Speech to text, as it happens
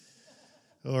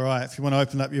All right, if you want to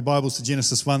open up your Bibles to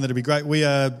Genesis 1, that'd be great. We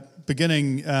are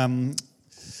beginning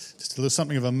just a little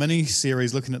something of a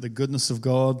mini-series looking at the goodness of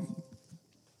God,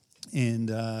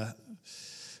 and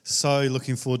so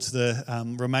looking forward to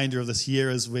the remainder of this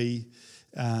year as we,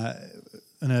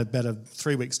 in about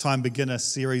 3 weeks' time, begin a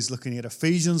series looking at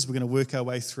Ephesians. We're going to work our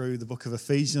way through the book of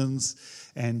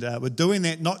Ephesians, and we're doing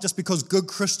that not just because good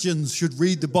Christians should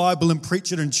read the Bible and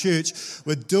preach it in church.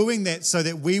 We're doing that so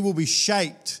that we will be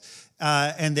shaped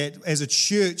and that as a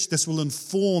church, this will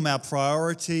inform our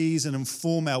priorities and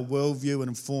inform our worldview and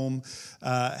inform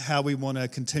how we want to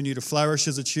continue to flourish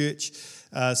as a church.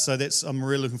 So I'm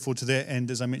really looking forward to that. And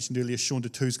as I mentioned earlier, Sean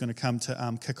Datu is going to come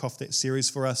to kick off that series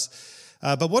for us.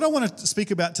 But what I want to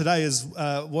speak about today is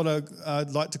what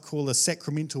I'd like to call a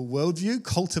sacramental worldview,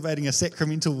 cultivating a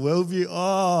sacramental worldview.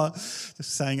 Oh,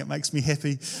 just saying it makes me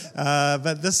happy.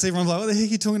 But this, everyone's like, what the heck are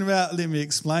you talking about? Let me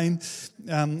explain.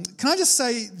 Can I just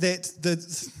say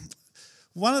that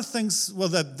one of the things, well,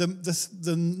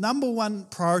 the number one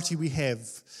priority we have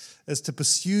is to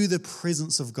pursue the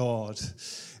presence of God.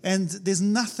 And there's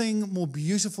nothing more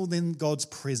beautiful than God's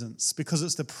presence, because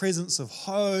it's the presence of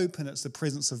hope, and it's the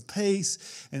presence of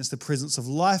peace, and it's the presence of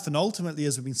life. And ultimately,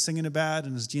 as we've been singing about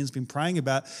and as Jen's been praying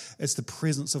about, it's the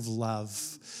presence of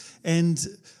love. And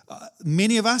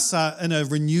many of us are in a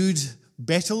renewed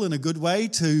battle, in a good way,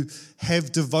 to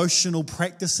have devotional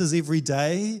practices every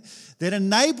day that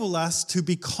enable us to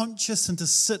be conscious and to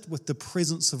sit with the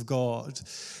presence of God.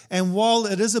 And while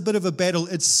it is a bit of a battle,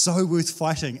 it's so worth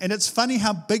fighting. And it's funny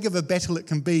how big of a battle it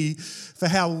can be for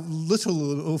how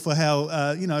little, or for how,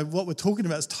 what we're talking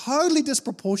about is totally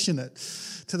disproportionate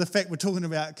to the fact we're talking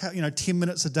about, 10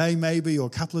 minutes a day maybe, or a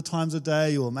couple of times a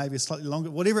day, or maybe slightly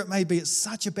longer, whatever it may be. It's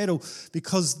such a battle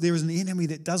because there is an enemy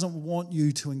that doesn't want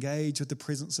you to engage with the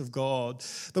presence of God.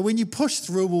 But when you push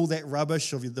through all that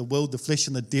rubbish of the world, the flesh,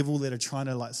 and the devil that are trying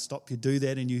to stop you do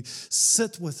that, and you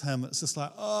sit with him, it's just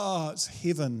like, oh, it's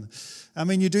heaven. I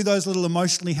mean, you do those little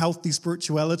emotionally healthy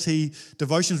spirituality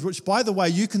devotions, which, by the way,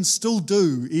 you can still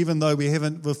do even though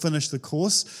we've finished the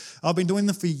course. I've been doing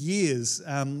them for years,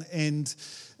 and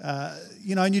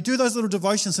you do those little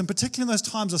devotions, and particularly in those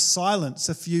times of silence,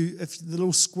 if the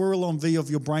little squirrel on V of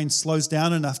your brain slows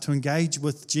down enough to engage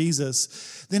with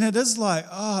Jesus, then it is like,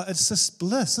 it's just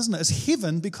bliss, isn't it? It's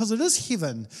heaven, because it is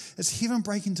heaven. It's heaven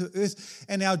breaking to earth.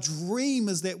 And our dream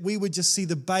is that we would just see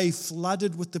the bay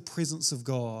flooded with the presence of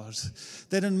God.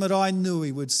 That in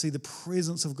Maraenui we'd see the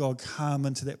presence of God come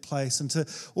into that place. And to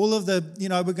all of the,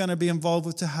 we're going to be involved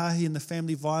with Te Hahi and the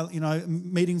family violence,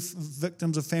 meeting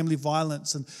victims of family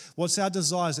violence. And what's our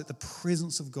desire is that the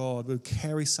presence of God would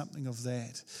carry something of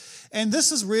that. And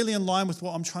this is really in line with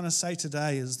what I'm trying to say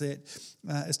today, is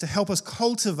to help us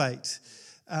cultivate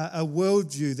a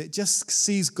worldview that just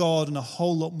sees God in a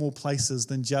whole lot more places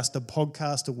than just a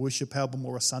podcast, a worship album,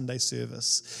 or a Sunday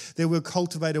service. That we'll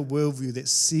cultivate a worldview that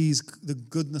sees the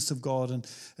goodness of God and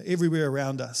everywhere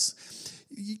around us.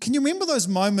 Can you remember those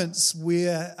moments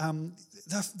where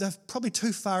they're probably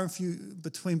too far and few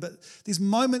between, but these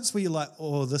moments where you're like,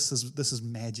 oh, this is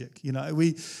magic.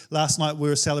 Last night we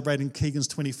were celebrating Keegan's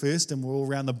 21st, and we're all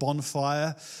around the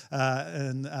bonfire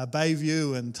in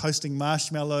Bayview and toasting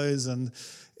marshmallows, and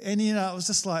it was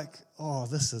just like, oh,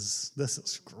 this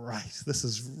is great. This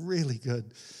is really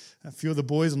good. A few of the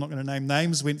boys, I'm not going to name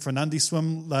names, went for an undie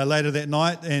swim later that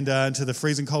night and into the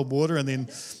freezing cold water,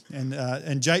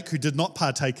 and Jake, who did not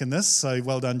partake in this, so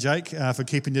well done, Jake, for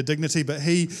keeping your dignity. But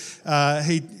he put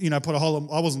a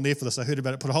whole. I wasn't there for this. I heard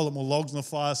about it. Put a whole lot more logs on the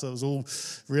fire, so it was all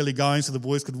really going, so the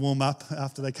boys could warm up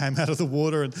after they came out of the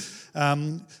water. And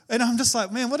I'm just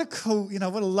like, man, what a cool,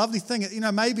 what a lovely thing.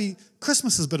 Maybe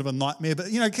Christmas is a bit of a nightmare, but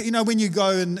when you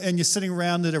go and you're sitting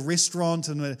around at a restaurant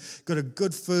and got a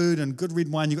good food and good red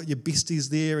wine, you got your besties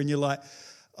there, and you're like,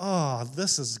 oh,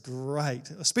 this is great.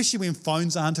 Especially when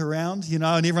phones aren't around, and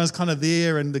everyone's kind of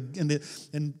there, and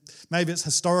maybe it's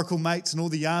historical mates, and all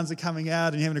the yarns are coming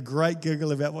out, and you're having a great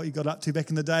giggle about what you got up to back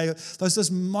in the day.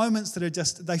 Those moments that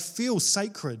are they feel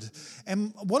sacred.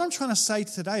 And what I'm trying to say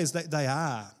today is that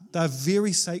they're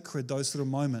very sacred, those sort of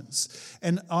moments.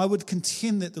 And I would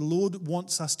contend that the Lord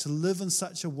wants us to live in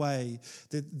such a way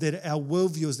that our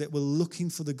worldview is that we're looking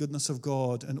for the goodness of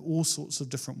God in all sorts of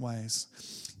different ways.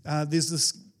 There's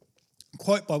this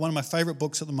quote by one of my favorite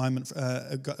books at the moment,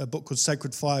 a book called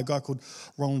Sacred Fire, a guy called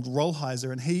Ronald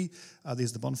Rolheiser, and he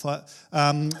There's the bonfire.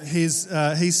 He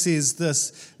says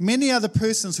this: many are the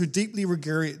persons who deeply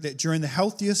regret that during the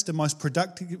healthiest and most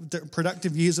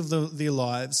productive years of their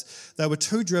lives, they were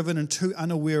too driven and too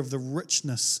unaware of the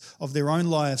richness of their own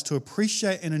lives to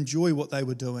appreciate and enjoy what they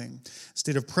were doing.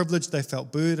 Instead of privilege, they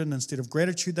felt burden. Instead of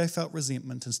gratitude, they felt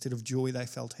resentment. Instead of joy, they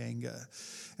felt anger.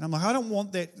 And I'm like, I don't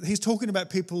want that. He's talking about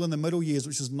people in the middle years,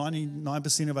 which is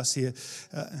 99% of us here.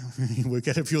 Work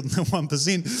out if you're in the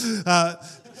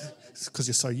 1%. Because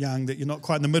you're so young that you're not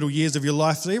quite in the middle years of your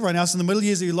life. So everyone else in the middle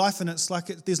years of your life, and it's like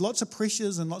there's lots of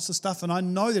pressures and lots of stuff. And I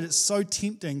know that it's so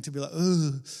tempting to be like,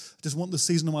 I just want the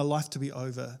season of my life to be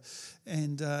over.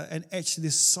 And actually,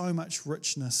 there's so much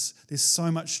richness. There's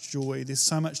so much joy. There's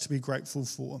so much to be grateful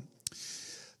for.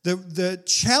 The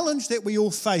challenge that we all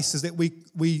face is that we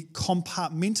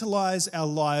compartmentalize our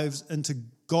lives into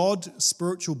God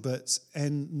spiritual bits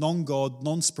and non-God,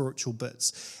 non-spiritual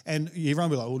bits. And everyone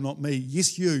will be like, well, not me.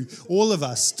 Yes, you. All of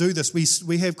us do this.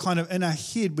 We have kind of in our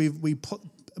head, we put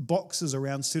boxes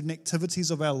around certain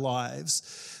activities of our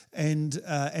lives, and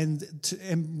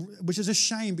which is a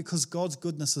shame because God's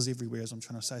goodness is everywhere, as I'm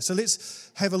trying to say. So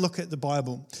let's have a look at the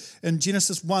Bible. In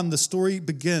Genesis 1, the story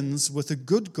begins with a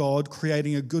good God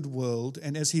creating a good world.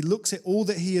 And as he looks at all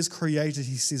that he has created,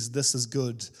 he says, this is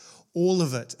good. All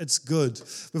of it, it's good.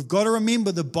 We've got to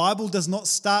remember the Bible does not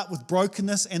start with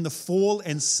brokenness and the fall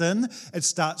and sin. It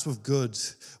starts with good,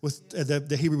 with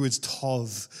the Hebrew words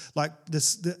tov, like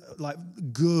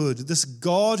good. This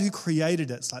God who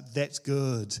created it, it's like that's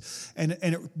good.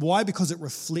 Why? Because it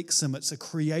reflects him. It's a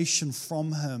creation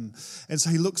from him. And so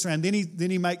he looks around.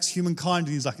 Then he makes humankind,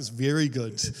 and he's like, it's very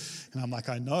good. And I'm like,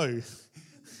 I know.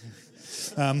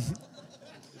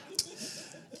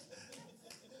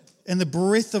 And the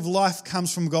breath of life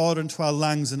comes from God into our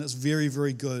lungs, and it's very,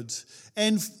 very good.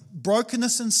 And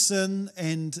brokenness and sin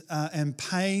and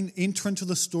pain enter into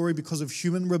the story because of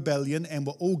human rebellion, and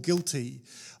we're all guilty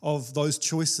of those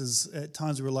choices. At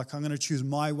times we're like, I'm going to choose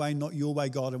my way, not your way,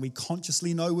 God, and we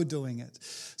consciously know we're doing it.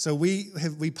 So we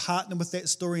partner with that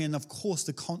story, and of course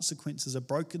the consequences of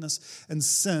brokenness and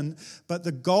sin. But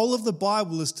the goal of the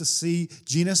Bible is to see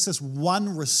Genesis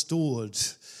 1 restored.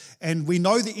 And we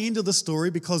know the end of the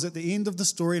story because at the end of the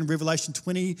story in Revelation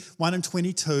 21 and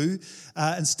 22,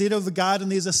 instead of a garden,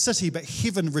 there's a city, but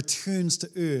heaven returns to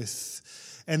earth.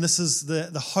 And this is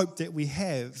the hope that we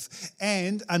have.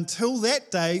 And until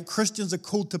that day, Christians are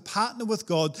called to partner with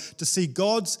God to see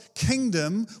God's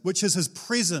kingdom, which is his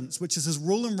presence, which is his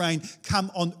rule and reign,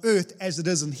 come on earth as it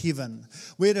is in heaven.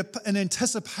 We're in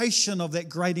anticipation of that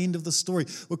great end of the story.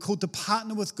 We're called to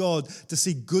partner with God to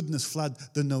see goodness flood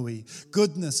the Nui,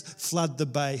 goodness flood the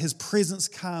bay, his presence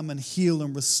come and heal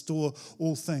and restore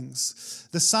all things.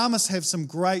 The psalmists have some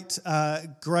great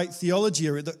theology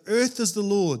here. The earth is the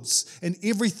Lord's, and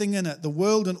everything in it, the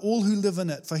world and all who live in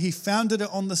it, for he founded it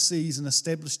on the seas and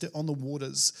established it on the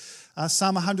waters.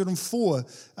 Psalm 104,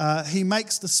 he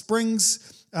makes the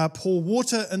springs pour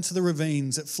water into the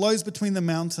ravines. It flows between the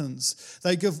mountains.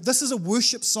 This is a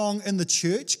worship song in the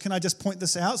church. Can I just point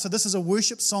this out? So this is a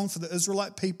worship song for the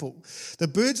Israelite people. The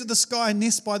birds of the sky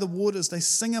nest by the waters. They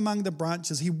sing among the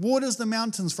branches. He waters the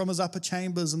mountains from his upper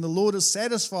chambers, and the Lord is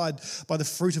satisfied by the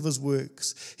fruit of his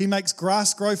works. He makes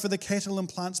grass grow for the cattle and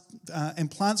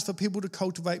plants for people to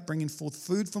cultivate, bringing forth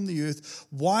food from the earth,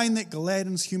 wine that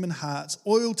gladdens human hearts,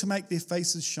 oil to make their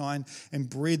faces shine, and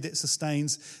bread that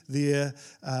sustains their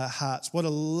hearts. What a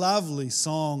lovely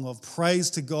song of praise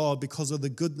to God because of the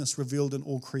goodness revealed in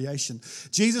all creation.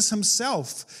 Jesus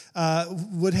himself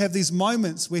would have these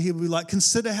moments where he would be like,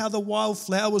 consider how the wild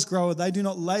flowers grow. They do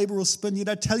not labor or spin. Yet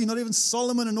I tell you, not even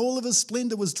Solomon in all of his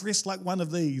splendor was dressed like one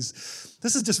of these.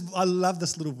 I love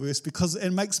this little verse because it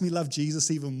makes me love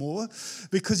Jesus even more,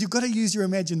 because you've got to use your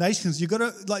imaginations. You've got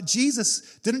to,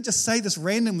 Jesus didn't just say this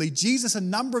randomly. Jesus, a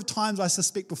number of times, I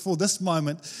suspect before this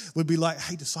moment, would be like,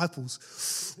 hey,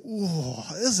 disciples, oh,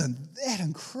 isn't that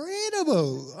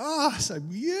incredible? Oh, so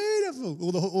beautiful.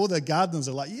 All the gardeners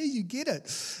are like, yeah, you get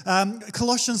it.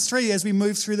 Colossians 3, as we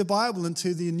move through the Bible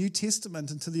into the New Testament,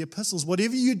 into the epistles,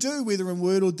 whatever you do, whether in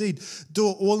word or deed, do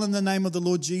it all in the name of the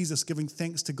Lord Jesus, giving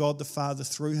thanks to God the Father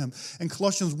through him. In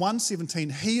Colossians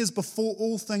 1:17, he is before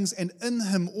all things, and in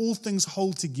him all things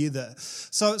hold together.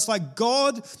 So it's like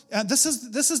God, this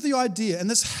is the idea, and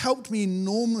this helped me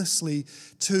enormously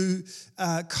to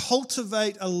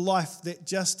cultivate a life that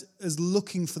just is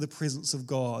looking for the presence of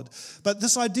God. But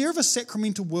this idea of a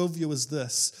sacramental worldview is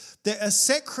this, that a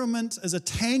sacrament is a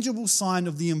tangible sign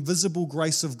of the invisible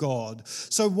grace of God.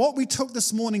 So what we took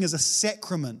this morning is a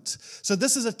sacrament. So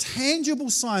this is a tangible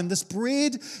sign. This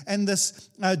bread and this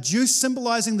juice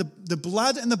symbolizing the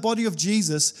blood and the body of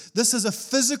Jesus, this is a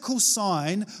physical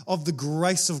sign of the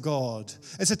grace of God.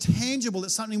 It's a tangible,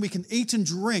 it's something we can eat and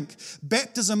drink.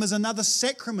 Baptism is another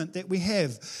sacrament that we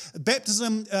have.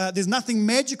 Baptism, there's nothing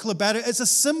magical about it. It's a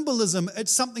symbolism.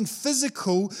 It's something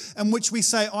physical in which we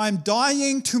say, I'm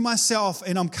dying to myself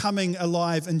and I'm coming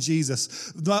alive in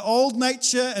Jesus. My old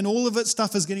nature and all of its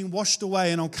stuff is getting washed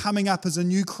away and I'm coming up as a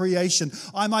new creation.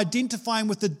 I'm identifying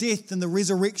with the death and the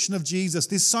resurrection of Jesus.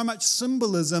 There's so much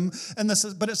symbolism in this,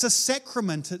 but it's a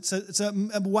sacrament. It's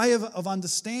a way of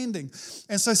understanding.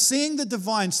 And so seeing the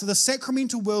divine, so the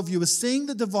sacramental worldview is seeing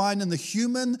the divine in the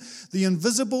human, the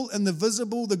invisible and the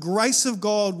visible, the grace of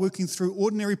God working through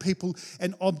ordinary people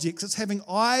and objects. It's having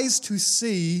eyes to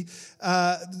see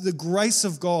the grace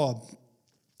of God.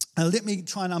 Let me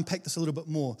try and unpack this a little bit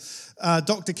more.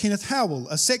 Dr. Kenneth Howell,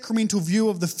 a sacramental view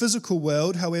of the physical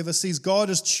world, however, sees God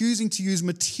as choosing to use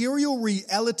material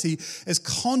reality as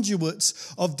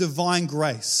conduits of divine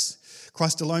grace.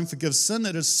 Christ alone forgives sin.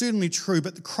 It is certainly true,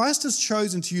 but Christ has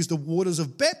chosen to use the waters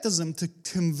of baptism to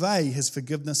convey his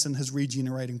forgiveness and his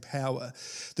regenerating power.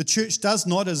 The church does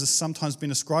not, as has sometimes been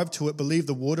ascribed to it, believe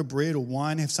the water, bread, or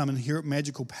wine have some inherent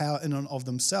magical power in and of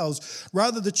themselves.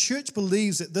 Rather, the church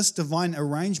believes that this divine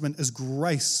arrangement is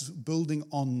grace building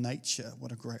on nature.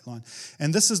 What a great line.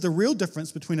 And this is the real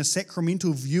difference between a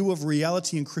sacramental view of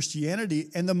reality in Christianity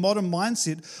and the modern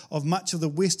mindset of much of the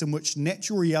West, in which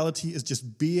natural reality is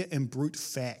just bare and brute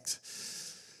fact.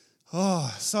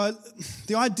 So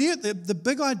the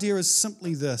big idea is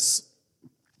simply this,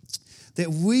 that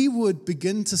we would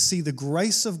begin to see the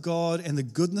grace of God and the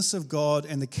goodness of God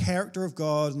and the character of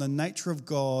God and the nature of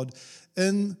God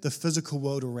in the physical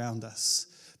world around us,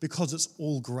 because it's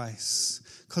all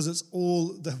grace, because it's all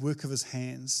the work of his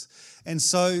hands. And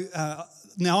so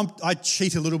now I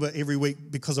cheat a little bit every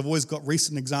week because I've always got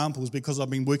recent examples, because I've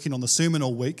been working on the sermon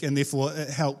all week, and therefore it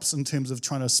helps in terms of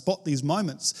trying to spot these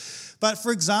moments. But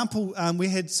for example, we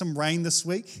had some rain this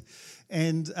week,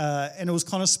 and it was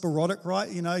kind of sporadic, right?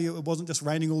 You know, it wasn't just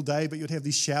raining all day, but you'd have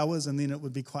these showers and then it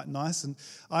would be quite nice. And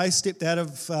I stepped out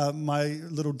of my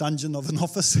little dungeon of an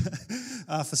office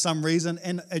for some reason,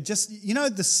 and it just, you know,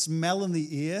 the smell in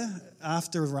the air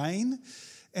after rain.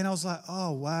 And I was like,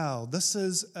 oh, wow, this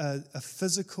is a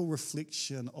physical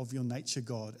reflection of your nature,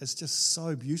 God. It's just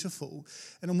so beautiful.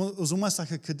 And it was almost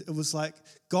like it was like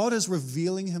God is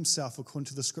revealing himself, according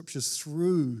to the scriptures,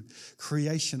 through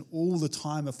creation all the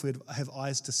time if we have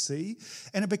eyes to see.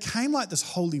 And it became like this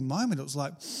holy moment. It was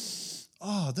like,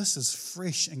 oh, this is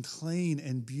fresh and clean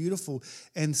and beautiful.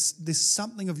 And there's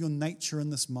something of your nature in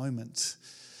this moment.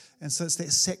 And so it's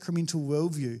that sacramental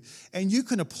worldview. And you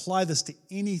can apply this to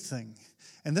anything.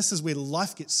 And this is where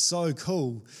life gets so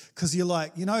cool, because you're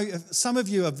like, you know, some of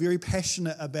you are very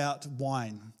passionate about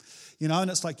wine, you know, and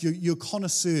it's like you're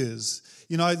connoisseurs.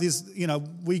 You know,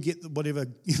 we get whatever, at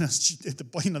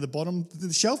the bottom of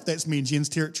the shelf, that's me and Jen's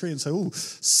territory, and say, oh,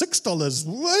 $6,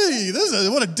 whee,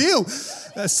 what a deal.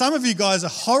 Some of you guys are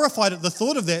horrified at the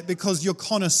thought of that because you're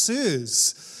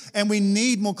connoisseurs. And we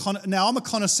need more. Now, I'm a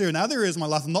connoisseur in other areas of my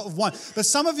life, not of wine. But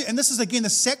some of you, and this is again the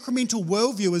sacramental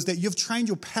worldview, is that you've trained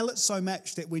your palate so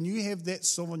much that when you have that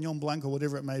Sauvignon Blanc or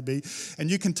whatever it may be, and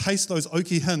you can taste those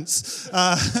oaky hints,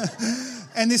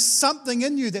 and there's something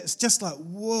in you that's just like,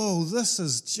 whoa, this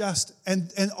is just.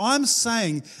 And I'm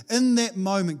saying, in that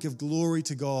moment, give glory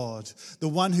to God, the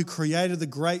one who created the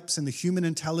grapes and the human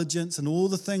intelligence and all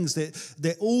the things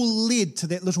that all led to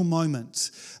that little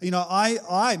moment. You know,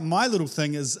 my little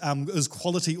thing is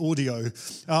quality audio.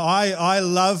 I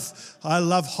love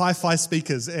hi-fi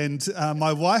speakers, and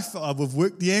my wife, we've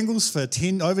worked the angles for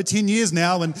over 10 years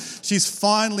now, and she's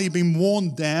finally been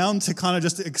worn down to kind of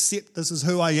just accept this is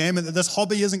who I am, and that this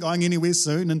hobby isn't going anywhere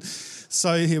soon. And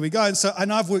so here we go.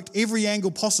 And I've worked every angle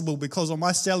possible, because on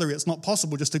my salary it's not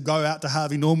possible just to go out to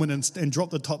Harvey Norman and drop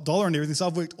the top dollar and everything. So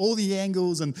I've worked all the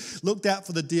angles and looked out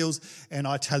for the deals. And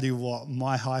I tell you what,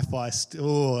 my hi-fi,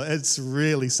 it's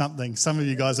really something. Some of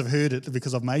you guys have heard it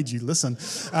because I've made you listen.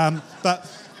 But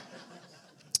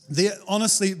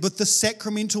honestly, with the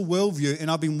sacramental worldview, and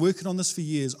I've been working on this for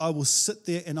years, I will sit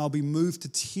there and I'll be moved to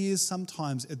tears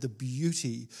sometimes at the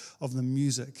beauty of the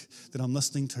music that I'm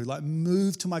listening to, like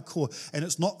moved to my core. And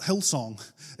it's not Hillsong.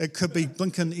 It could be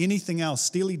blinking anything else,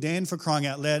 Steely Dan for crying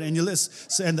out loud, and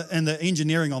the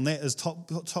engineering on that is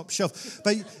top shelf.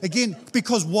 But again,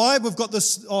 because why? We've got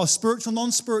this spiritual,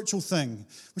 non-spiritual thing,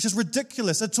 which is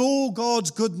ridiculous. It's all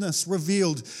God's goodness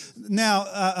revealed. Now,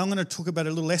 I'm going to talk about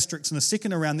a little asterisk in a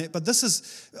second around that, but this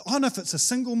is, I don't know if it's a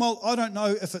single malt, I don't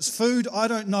know if it's food, I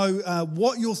don't know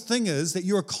what your thing is that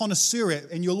you're a connoisseur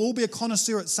at, and you'll all be a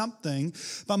connoisseur at something,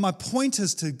 but my point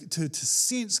is to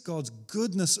sense God's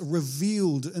goodness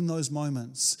revealed in those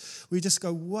moments. We just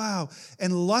go, wow,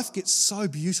 and life gets so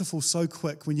beautiful so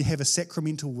quick when you have a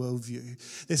sacramental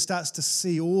worldview that starts to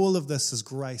see all of this as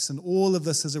grace, and all of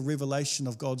this as a revelation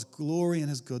of God's glory and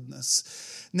His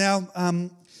goodness. Now,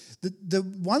 the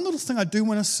one little thing I do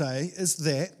want to say is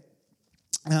that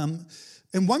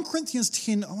in 1 Corinthians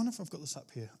 10, I wonder if I've got this up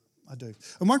here. I do.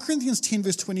 In 1 Corinthians 10,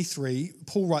 verse 23,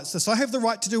 Paul writes this: I have the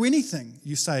right to do anything,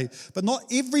 you say, but not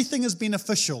everything is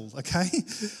beneficial, okay?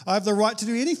 I have the right to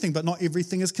do anything, but not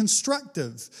everything is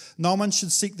constructive. No one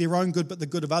should seek their own good, but the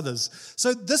good of others.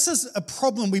 So this is a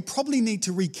problem we probably need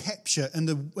to recapture in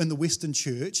the Western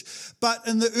church. But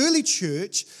in the early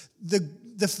church,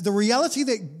 the reality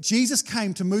that Jesus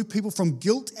came to move people from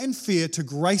guilt and fear to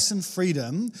grace and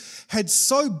freedom had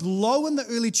so blown the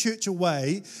early church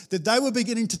away that they were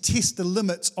beginning to test the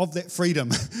limits of that freedom.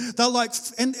 They're like,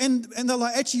 and they're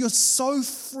like, actually, you're so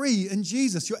free in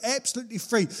Jesus. You're absolutely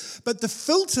free. But the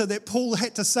filter that Paul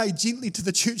had to say gently to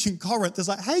the church in Corinth is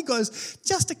like, hey guys,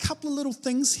 just a couple of little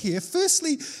things here.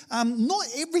 Firstly, not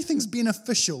everything's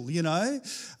beneficial,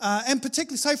 and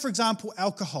particularly, say for example,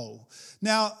 alcohol.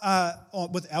 Now,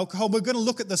 with alcohol, we're going to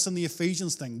look at this in the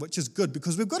Ephesians thing, which is good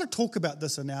because we've got to talk about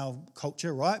this in our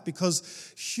culture, right?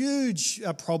 Because huge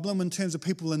problem in terms of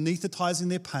people anesthetizing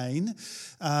their pain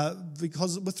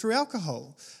through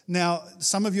alcohol. Now,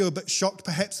 some of you are a bit shocked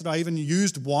perhaps that I even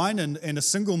used wine and a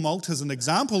single malt as an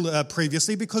example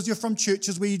previously because you're from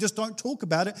churches where you just don't talk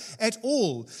about it at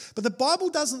all. But the Bible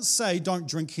doesn't say don't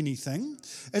drink anything.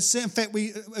 It's, in fact,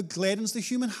 it gladdens the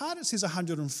human heart, it says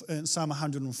in Psalm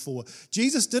 104.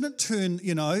 Jesus didn't turn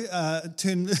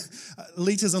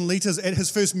litres and litres at his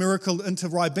first miracle into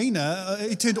Ribena.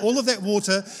 He turned all of that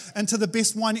water into the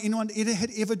best wine anyone had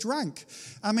ever drunk.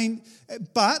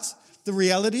 But the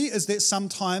reality is that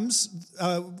sometimes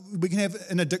we can have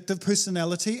an addictive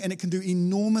personality and it can do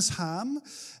enormous harm.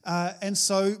 And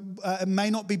so it may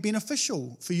not be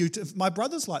beneficial for you to. My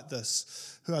brother's like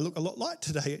this, who I look a lot like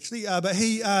today, actually. But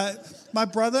my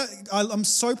brother, I'm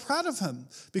so proud of him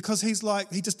because he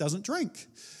just doesn't drink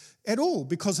at all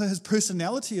because his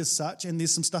personality is such, and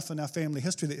there's some stuff in our family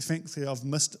history that thankfully I've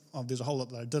missed. There's a whole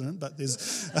lot that I didn't, but there's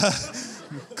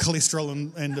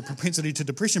cholesterol and a propensity to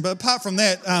depression. But apart from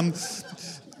that,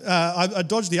 I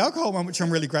dodged the alcohol one, which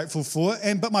I'm really grateful for,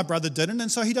 but my brother didn't,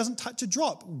 and so he doesn't touch a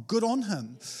drop. Good on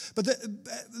him. But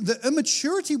the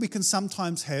immaturity we can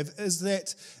sometimes have is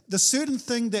that the certain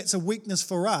thing that's a weakness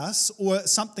for us or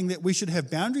something that we should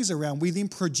have boundaries around, we then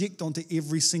project onto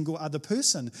every single other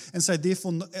person and say,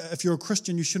 therefore, if you're a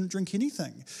Christian, you shouldn't drink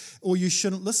anything, or you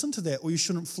shouldn't listen to that, or you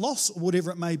shouldn't floss, or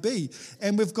whatever it may be.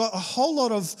 And we've got a whole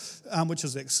lot of, which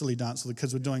is that silly dance that the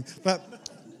kids were doing,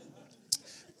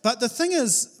 But the thing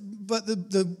is,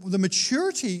 the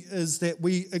maturity is that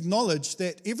we acknowledge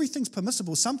that everything's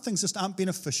permissible. Some things just aren't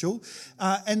beneficial.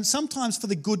 And sometimes for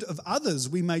the good of others,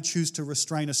 we may choose to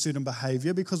restrain a certain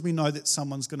behavior because we know that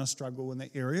someone's going to struggle in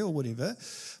that area or whatever.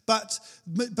 But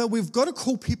we've got to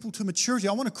call people to maturity.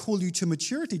 I want to call you to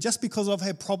maturity. Just because I've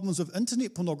had problems with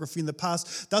internet pornography in the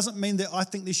past doesn't mean that I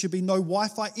think there should be no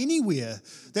Wi-Fi anywhere.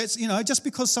 That's, just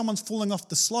because someone's falling off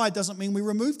the slide doesn't mean we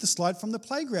remove the slide from the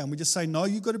playground. We just say, no,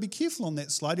 you've got to be careful on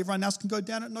that slide. Everyone else can go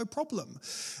down it, no problem.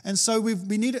 And so we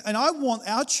need it. And I want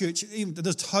our church, even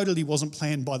this totally wasn't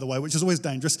planned, by the way, which is always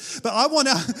dangerous, but I want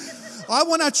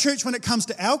our church, when it comes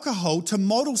to alcohol, to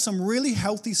model some really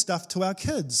healthy stuff to our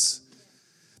kids.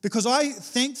 Because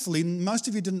thankfully, most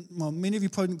of you didn't, well, many of you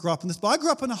probably didn't grow up in this, but I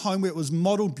grew up in a home where it was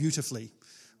modeled beautifully.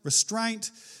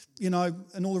 Restraint, and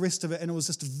all the rest of it, and it was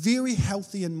just very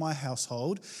healthy in my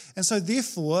household. And so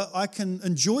therefore, I can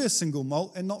enjoy a single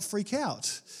malt and not freak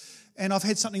out. And I've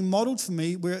had something modeled for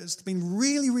me where it's been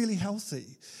really, really healthy.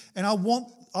 And I want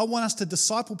us to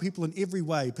disciple people in every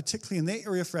way, particularly in that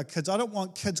area for our kids. I don't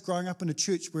want kids growing up in a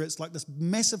church where it's like this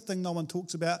massive thing no one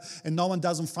talks about and no one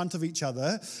does in front of each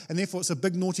other, and therefore it's a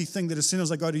big naughty thing that as soon as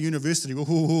they go to university, I'm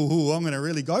going to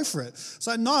really go for it.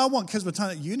 So no, I want kids by the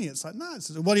time at uni, it's like, no,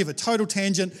 it's whatever, total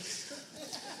tangent.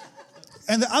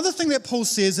 And the other thing that Paul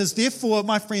says is, therefore,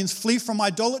 my friends, flee from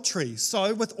idolatry.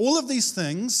 So with all of these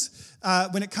things,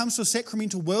 when it comes to a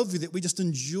sacramental worldview, that we just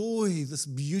enjoy this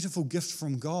beautiful gift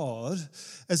from God,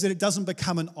 is that it doesn't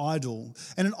become an idol.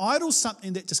 And an idol is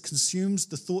something that just consumes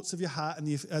the thoughts of your heart and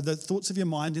the thoughts of your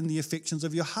mind and the affections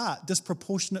of your heart,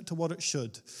 disproportionate to what it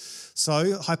should.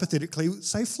 So, hypothetically,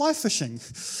 say fly fishing.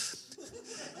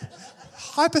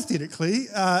 hypothetically,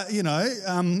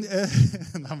 I'm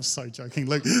so joking,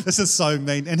 Luke. This is so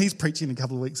mean, and he's preaching in a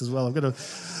couple of weeks as well.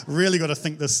 I've really got to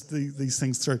think these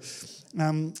things through.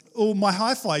 Or my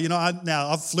hi-fi,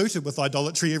 I've flirted with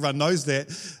idolatry. Everyone knows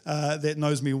that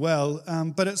knows me well.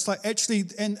 But it's like actually,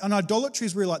 and idolatry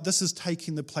is really like, this is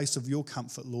taking the place of your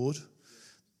comfort, Lord.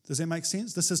 Does that make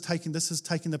sense? This is taking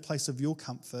the place of your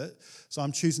comfort. So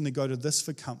I'm choosing to go to this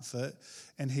for comfort,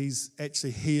 and He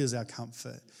is our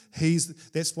comfort.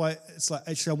 That's why it's like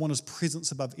actually I want His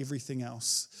presence above everything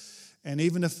else. And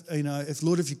even if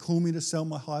Lord, if you call me to sell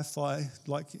my hi-fi,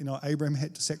 like Abraham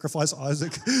had to sacrifice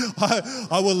Isaac,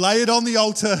 I will lay it on the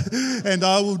altar, and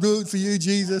I will do it for you,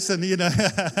 Jesus. And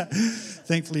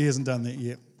thankfully He hasn't done that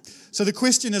yet. So the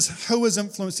question is, who is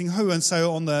influencing who? And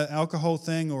so on the alcohol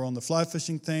thing or on the fly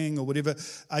fishing thing or whatever,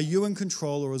 are you in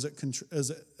control, or is it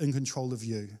in control of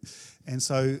you? And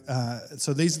so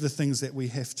these are the things that we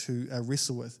have to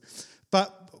wrestle with.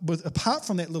 But apart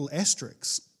from that little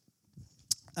asterisk,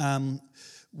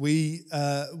 we're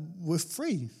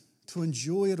free to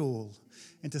enjoy it all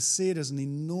and to see it as an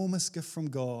enormous gift from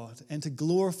God and to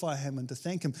glorify Him and to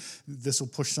thank Him. This will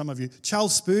push some of you.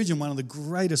 Charles Spurgeon, one of the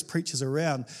greatest preachers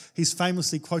around, he's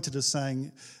famously quoted as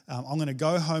saying, I'm going to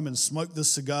go home and smoke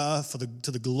this cigar to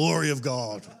the glory of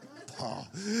God.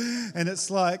 And it's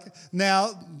like,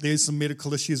 now there's some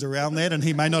medical issues around that, and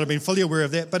he may not have been fully aware of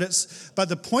that, but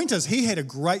the point is he had a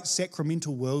great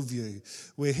sacramental worldview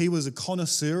where he was a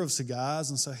connoisseur of cigars,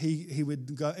 and so he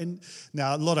would go, and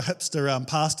now a lot of hipster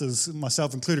pastors,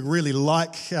 myself included, really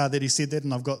like that he said that,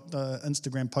 and I've got an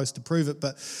Instagram post to prove it,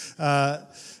 but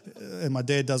and my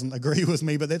dad doesn't agree with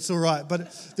me, but that's all right.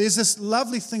 But there's this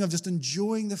lovely thing of just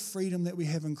enjoying the freedom that we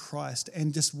have in Christ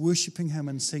and just worshiping Him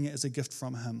and seeing it as a gift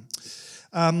from Him.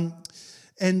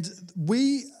 And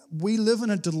we live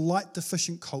in a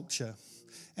delight-deficient culture.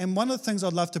 And one of the things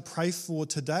I'd love to pray for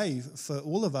today for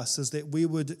all of us is that we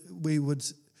would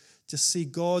just see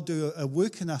God do a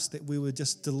work in us, that we would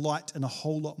just delight in a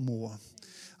whole lot more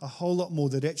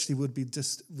that actually would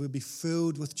be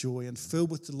filled with joy and filled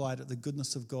with delight at the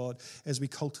goodness of God as we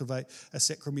cultivate a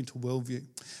sacramental worldview.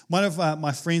 One of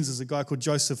my friends is a guy called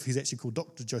Joseph. He's actually called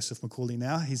Dr. Joseph Macaulay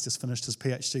now. He's just finished his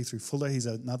PhD through Fuller. He's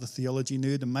another theology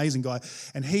nerd, amazing guy.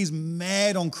 And he's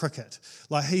mad on cricket.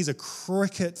 Like, he's a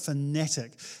cricket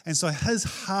fanatic. And so his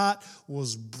heart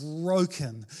was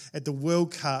broken at the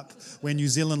World Cup when New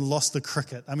Zealand lost the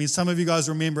cricket. I mean, some of you guys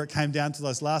remember it came down to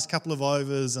those last couple of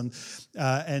overs and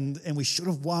we should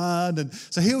have won. And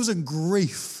so he was in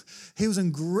grief. He was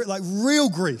in like real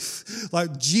grief,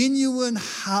 like genuine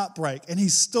heartbreak. And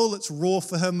it's raw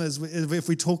for him if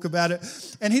we talk about it.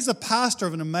 And he's a pastor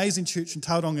of an amazing church in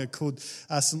Tauranga called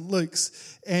St.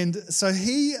 Luke's. And so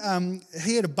he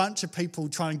had a bunch of people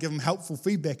trying to give him helpful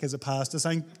feedback as a pastor,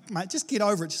 saying, mate, just get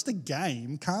over it, just a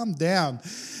game, calm down.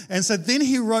 And so then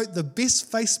he wrote the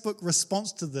best Facebook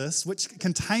response to this, which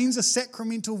contains a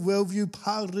sacramental worldview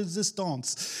par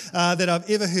resistance that I've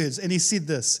ever heard. And he said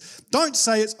this: don't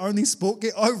say it's only sport,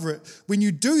 get over it. When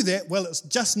you do that, well, it's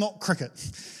just not cricket.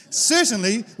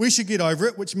 Certainly, we should get over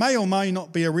it, which may or may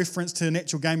not be a reference to an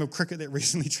actual game of cricket that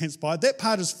recently transpired. That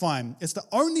part is fine. It's the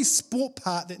only sport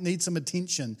part that needs some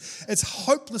attention. It's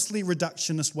hopelessly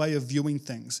reductionist way of viewing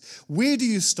things. Where do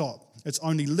you stop? It's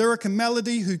only lyric and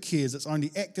melody, who cares? It's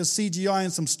only actors, CGI,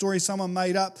 and some story someone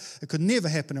made up. It could never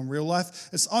happen in real life.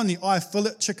 It's only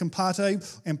fillet, chicken pate,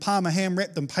 and parma ham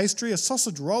wrapped in pastry. A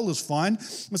sausage roll is fine.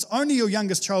 It's only your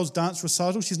youngest child's dance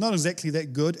recital. She's not exactly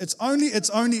that good. It's only.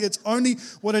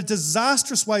 What a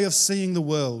disastrous way of seeing the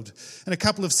world. In a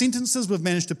couple of sentences, we've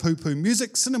managed to poo-poo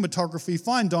music, cinematography,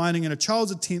 fine dining, and a child's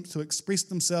attempt to express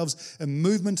themselves in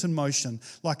movement and motion.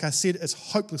 Like I said, it's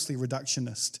hopelessly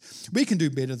reductionist. We can do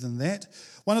better than that.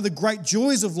 One of the great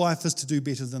joys of life is to do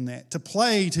better than that, to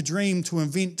play, to dream, to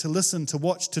invent, to listen, to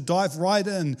watch, to dive right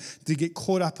in, to get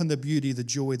caught up in the beauty, the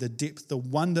joy, the depth, the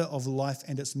wonder of life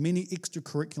and its many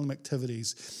extracurricular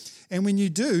activities. And when you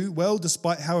do, well,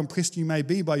 despite how impressed you may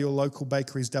be by your local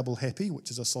bakery's Double Happy, which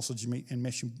is a sausage meat and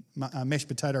mashed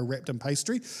potato wrapped in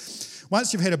pastry,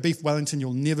 once you've had a beef Wellington,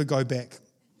 you'll never go back.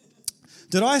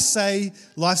 Did I say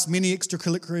life's many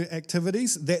extracurricular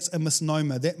activities? That's a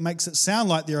misnomer. That makes it sound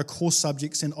like there are course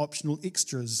subjects and optional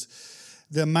extras.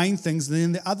 The main things, and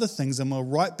then the other things, and we're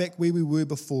right back where we were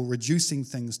before, reducing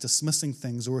things, dismissing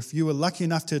things. Or if you were lucky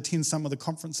enough to attend some of the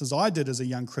conferences I did as a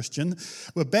young Christian,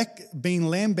 we're back being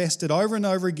lambasted over and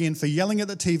over again for yelling at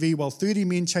the TV while 30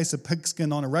 men chase a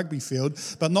pigskin on a rugby field,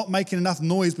 but not making enough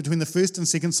noise between the first and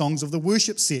second songs of the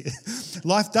worship set.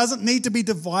 Life doesn't need to be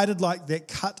divided like that,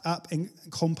 cut up and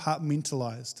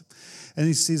compartmentalized. And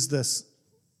he says this,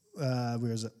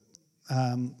 where is it?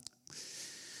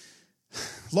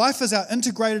 Life is our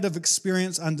integrative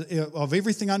experience of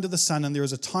everything under the sun, and there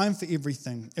is a time for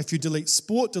everything. If you delete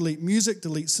sport, delete music,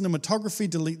 delete cinematography,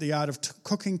 delete the art of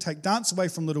cooking, take dance away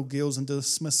from little girls and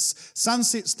dismiss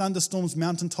sunsets, thunderstorms,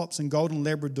 mountaintops, and golden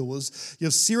Labradors,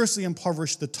 you've seriously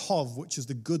impoverished the Tov, which is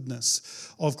the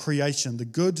goodness of creation. The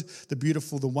good, the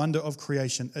beautiful, the wonder of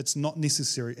creation. It's not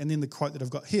necessary. And then the quote that I've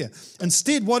got here.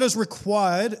 Instead, what is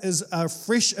required is a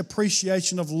fresh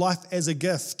appreciation of life as a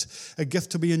gift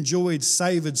to be enjoyed,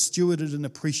 saved, stewarded and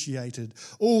appreciated,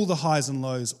 all the highs and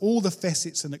lows, all the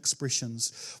facets and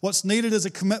expressions. What's needed is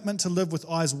a commitment to live with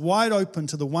eyes wide open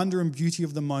to the wonder and beauty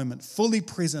of the moment, fully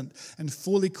present and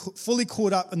fully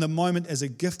caught up in the moment as a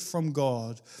gift from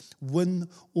God, win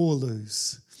or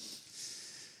lose.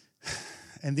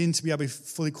 And then to be able to be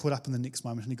fully caught up in the next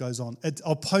moment. And he goes on.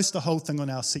 I'll post the whole thing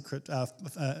on our secret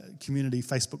community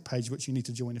Facebook page, which you need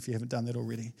to join if you haven't done that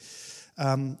already.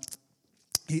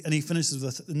 He finishes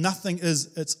with, nothing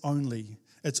is its only.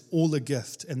 It's all a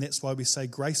gift. And that's why we say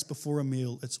grace before a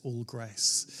meal, it's all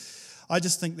grace. I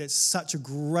just think that's such a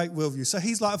great worldview. So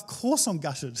he's like, of course I'm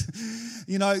gutted.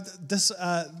 You know,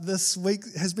 this week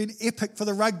has been epic for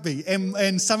the rugby.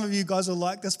 And some of you guys will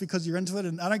like this because you're into it.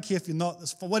 And I don't care if you're not,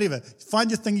 it's for whatever. Find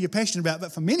your thing you're passionate about.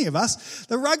 But for many of us,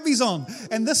 the rugby's on.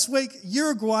 And this week,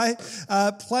 Uruguay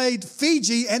played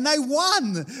Fiji and they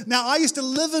won. Now, I used to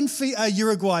live in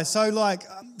Uruguay. So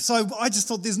I just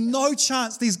thought there's no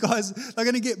chance these guys are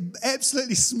going to get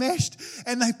absolutely smashed.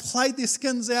 And they played their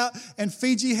skins out and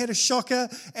Fiji had a shocker.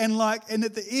 And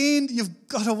at the end, you've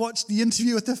got to watch the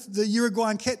interview with the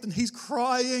Uruguayan captain. He's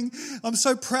crying. I'm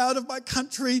so proud of my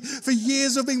country. For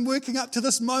years I've been working up to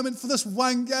this moment for this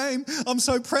one game. I'm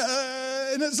so proud.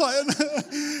 And it's like,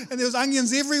 and there was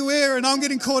onions everywhere and I'm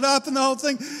getting caught up in the whole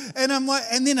thing. And I'm like,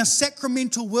 and then a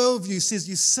sacramental worldview says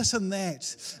you sit in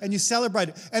that and you celebrate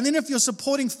it. And then if you're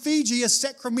supporting Fiji, a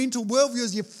sacramental worldview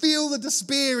is you feel the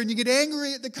despair and you get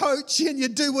angry at the coach and you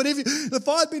do whatever. If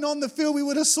I'd been on the field, we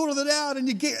would have sorted it out, and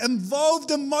you get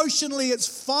involved emotionally.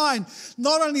 It's fine.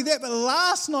 Not only that, but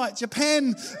last night,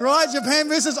 Japan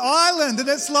versus Ireland. And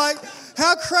it's like,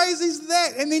 how crazy is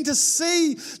that? And then to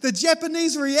see the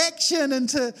Japanese reaction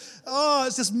and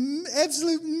it's just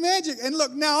absolute magic. And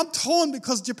look, now I'm torn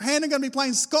because Japan are going to be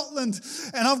playing Scotland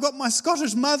and I've got my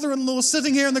Scottish mother-in-law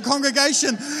sitting here in the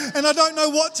congregation and I don't know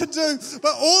what to do.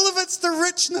 But all of it's the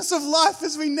richness of life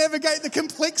as we navigate the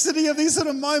complexity of these sort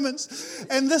of moments.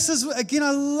 And this is, again,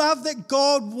 I love that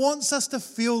God wants us to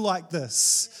feel like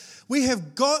this. We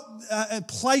have got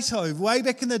Plato, way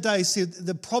back in the day, said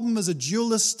the problem is a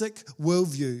dualistic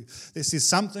worldview that says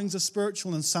some things are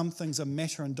spiritual and some things are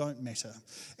matter and don't matter.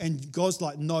 And God's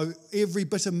like, no, every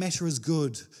bit of matter is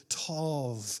good.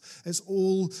 Tov, it's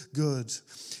all good.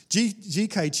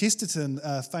 G.K. Chesterton,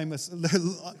 famous.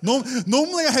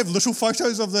 Normally I have little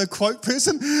photos of the quote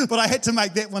person, but I had to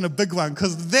make that one a big one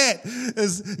because that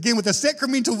is, again, with a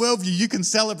sacramental worldview, you can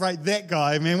celebrate that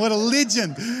guy, man. What a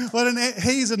legend.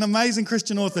 He's an amazing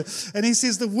Christian author. And he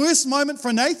says the worst moment for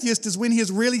an atheist is when he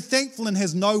is really thankful and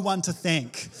has no one to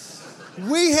thank.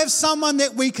 We have someone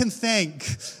that we can thank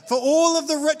for all of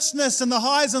the richness and the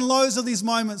highs and lows of these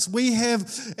moments. We have,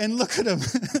 and look at him.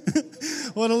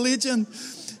 What a legend.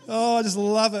 Oh, I just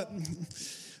love it.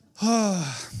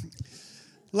 Oh.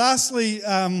 Lastly,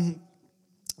 I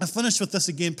finished with this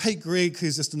again. Pete Greig,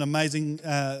 who's just an amazing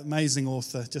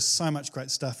author, just so much great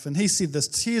stuff. And he said this,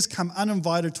 tears come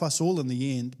uninvited to us all in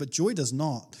the end, but joy does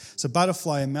not. It's a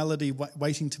butterfly, a melody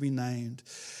waiting to be named.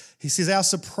 He says, our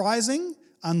surprising,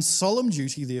 unsolemn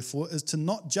duty, therefore, is to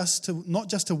not just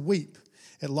to weep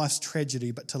at life's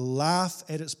tragedy, but to laugh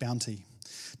at its bounty.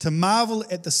 To marvel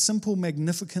at the simple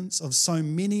magnificence of so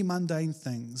many mundane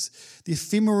things, the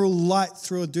ephemeral light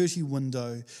through a dirty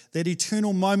window, that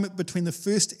eternal moment between the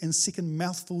first and second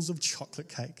mouthfuls of chocolate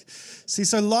cake. See,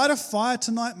 so light a fire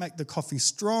tonight, make the coffee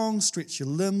strong, stretch your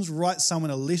limbs, write someone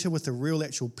a letter with a real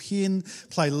actual pen,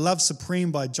 play Love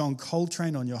Supreme by John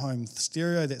Coltrane on your home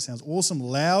stereo. That sounds awesome,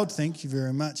 loud, thank you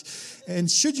very much. And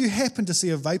should you happen to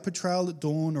see a vapor trail at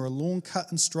dawn or a lawn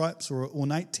cut in stripes or an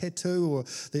ornate tattoo or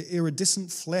the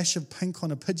iridescent flash of pink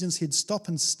on a pigeon's head, stop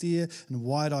and stare in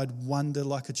wide-eyed wonder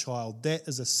like a child. That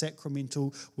is a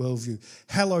sacramental worldview.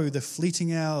 Hallow the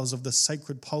fleeting hours of the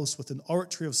sacred pulse with an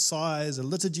oratory of sighs, a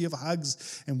liturgy of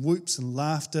hugs and whoops and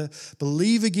laughter.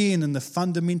 Believe again in the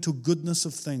fundamental goodness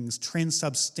of things,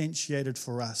 transubstantiated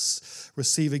for us.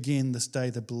 Receive again this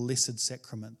day the blessed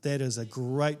sacrament. That is a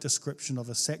great description of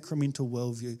a sacramental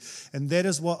worldview. And that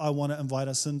is what I want to invite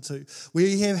us into.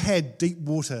 We have had deep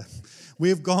water. We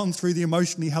have gone through the emotional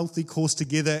emotionally healthy course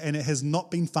together, and it has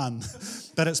not been fun,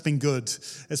 but it's been good.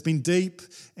 It's been deep,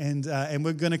 and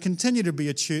we're going to continue to be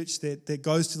a church that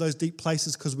goes to those deep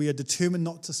places because we are determined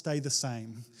not to stay the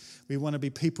same. We want to be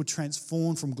people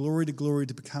transformed from glory to glory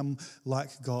to become like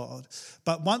God.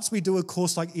 But once we do a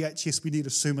course like EHS, we need a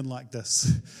sermon like this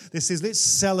that says, let's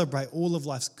celebrate all of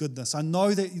life's goodness. I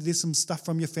know that there's some stuff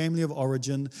from your family of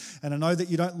origin, and I know that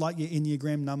you don't like your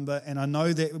Enneagram number, and I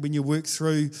know that when you work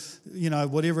through,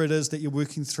 whatever it is that you're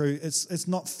working through, it's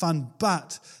not fun,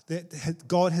 but that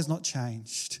God has not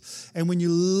changed. And when you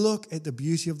look at the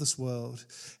beauty of this world,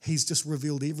 He's just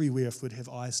revealed everywhere if we'd have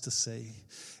eyes to see.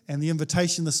 And the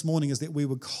invitation this morning is that we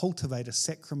would cultivate a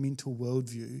sacramental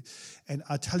worldview. And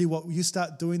I tell you what, when you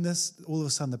start doing this, all of a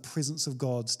sudden the presence of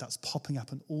God starts popping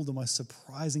up in all the most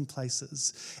surprising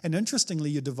places. And interestingly,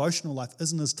 your devotional life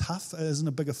isn't as tough, it isn't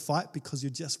a bigger fight because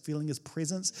you're just feeling His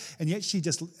presence. And yet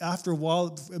after a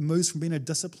while, it moves from being a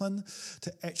discipline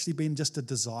to actually being just a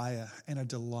desire and a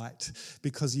delight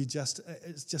because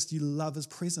you love His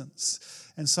presence.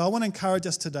 And so I want to encourage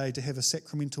us today to have a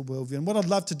sacramental worldview. And what I'd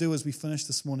love to do as we finish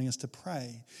this morning is to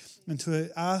pray and to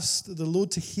ask the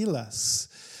Lord to heal us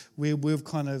where we've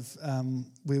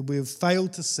where we've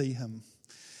failed to see Him.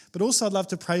 But also I'd love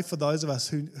to pray for those of us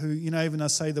who even I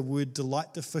say the word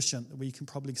delight deficient, where you can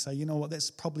probably say, you know what,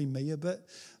 that's probably me a bit.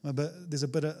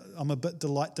 I'm a bit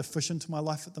delight deficient in my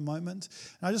life at the moment.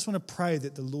 And I just want to pray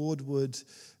that the Lord would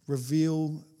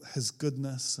reveal His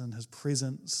goodness and His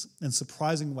presence in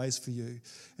surprising ways for you.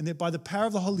 And that by the power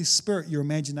of the Holy Spirit, your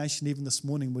imagination even this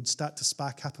morning would start to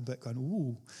spark up a bit, going,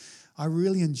 ooh, I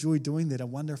really enjoy doing that. I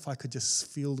wonder if I could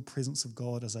just feel the presence of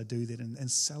God as I do that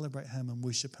and celebrate Him and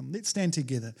worship Him. Let's stand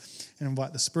together and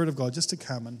invite the Spirit of God just to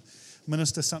come and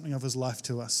minister something of His life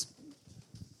to us.